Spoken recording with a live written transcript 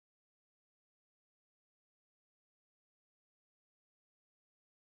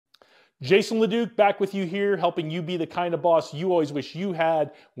Jason LeDuc back with you here, helping you be the kind of boss you always wish you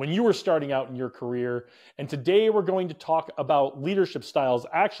had when you were starting out in your career. And today we're going to talk about leadership styles.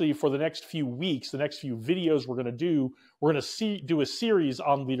 Actually, for the next few weeks, the next few videos we're going to do a series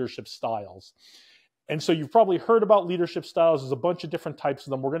on leadership styles. And so you've probably heard about leadership styles. There's a bunch of different types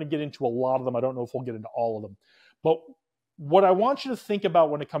of them. We're going to get into a lot of them. I don't know if we'll get into all of them. But what I want you to think about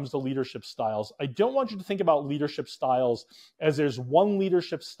when it comes to leadership styles, I don't want you to think about leadership styles as there's one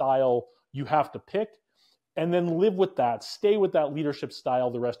leadership style you have to pick and then live with that, stay with that leadership style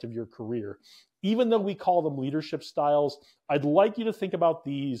the rest of your career. Even though we call them leadership styles, I'd like you to think about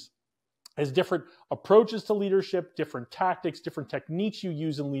these as different approaches to leadership, different tactics, different techniques you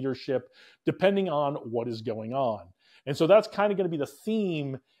use in leadership, depending on what is going on. And so that's kind of going to be the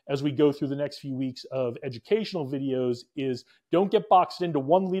theme as we go through the next few weeks of educational videos is don't get boxed into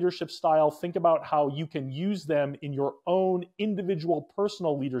one leadership style. Think about how you can use them in your own individual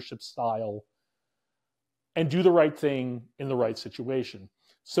personal leadership style and do the right thing in the right situation.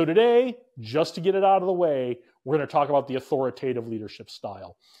 So today, just to get it out of the way, we're going to talk about the authoritative leadership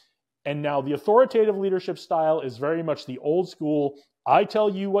style. And now the authoritative leadership style is very much the old school, I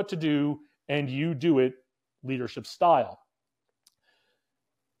tell you what to do and you do it leadership style.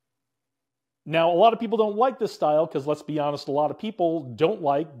 Now, a lot of people don't like this style because, let's be honest, a lot of people don't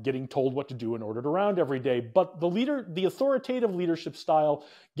like getting told what to do and ordered around every day. But the authoritative leadership style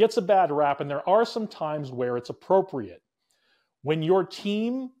gets a bad rap, and there are some times where it's appropriate. When your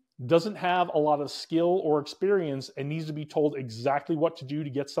team doesn't have a lot of skill or experience and needs to be told exactly what to do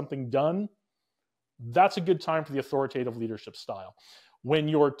to get something done, that's a good time for the authoritative leadership style. When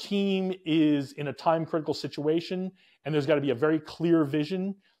your team is in a time-critical situation and there's got to be a very clear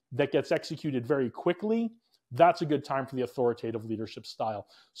vision that gets executed very quickly, that's a good time for the authoritative leadership style.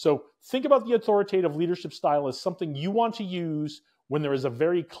 So think about the authoritative leadership style as something you want to use when there is a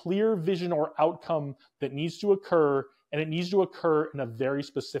very clear vision or outcome that needs to occur, and it needs to occur in a very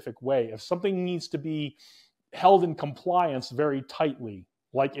specific way. If something needs to be held in compliance very tightly,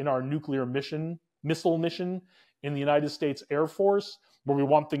 like in our nuclear missile mission in the United States Air Force, where we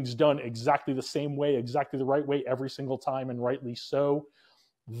want things done exactly the same way, exactly the right way every single time, and rightly so,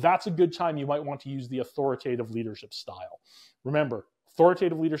 that's a good time you might want to use the authoritative leadership style. Remember,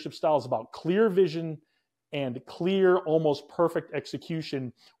 authoritative leadership style is about clear vision and clear, almost perfect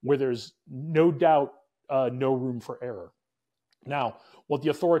execution where there's no doubt, no room for error. Now, what the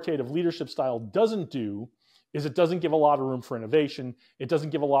authoritative leadership style doesn't do is it doesn't give a lot of room for innovation. It doesn't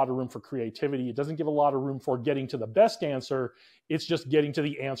give a lot of room for creativity. It doesn't give a lot of room for getting to the best answer. It's just getting to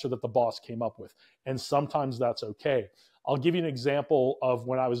the answer that the boss came up with. And sometimes that's okay. I'll give you an example of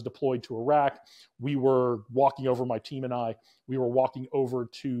when I was deployed to Iraq. We were walking over, my team and I, we were walking over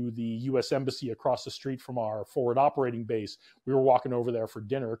to the U.S. Embassy across the street from our forward operating base. We were walking over there for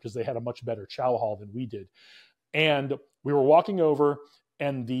dinner because they had a much better chow hall than we did. And we were walking over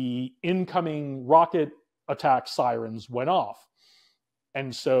and the incoming rocket attack sirens went off.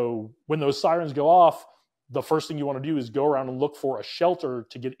 And so when those sirens go off, the first thing you want to do is go around and look for a shelter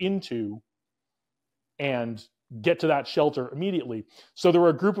to get into and get to that shelter immediately. So there were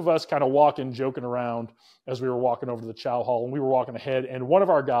a group of us kind of walking, joking around as we were walking over to the chow hall, and we were walking ahead, and one of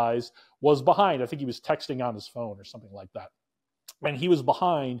our guys was behind. I think he was texting on his phone or something like that. And he was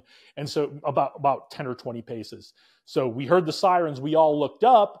behind, and so about 10 or 20 paces. So we heard the sirens, we all looked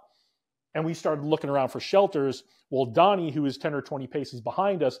up, and we started looking around for shelters. Well, Donnie, who is 10 or 20 paces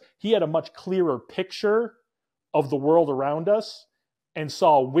behind us, he had a much clearer picture of the world around us and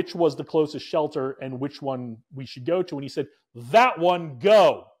saw which was the closest shelter and which one we should go to. And he said, that one,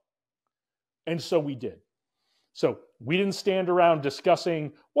 go. And so we did. So we didn't stand around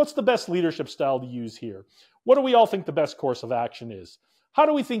discussing what's the best leadership style to use here. What do we all think the best course of action is? How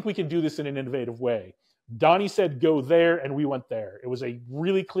do we think we can do this in an innovative way? Donnie said, go there, and we went there. It was a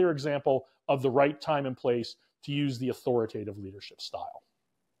really clear example of the right time and place to use the authoritative leadership style.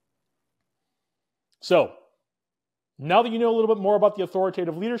 So now that you know a little bit more about the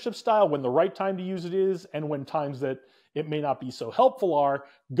authoritative leadership style, when the right time to use it is, and when times that it may not be so helpful are,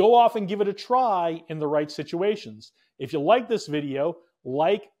 go off and give it a try in the right situations. If you like this video,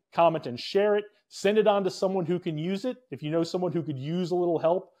 like, comment, and share it. Send it on to someone who can use it. If you know someone who could use a little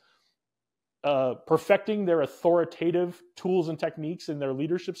help perfecting their authoritative tools and techniques in their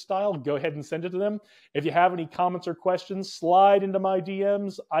leadership style, go ahead and send it to them. If you have any comments or questions, slide into my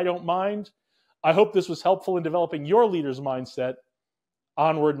DMs. I don't mind. I hope this was helpful in developing your leader's mindset.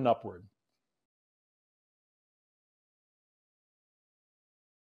 Onward and upward.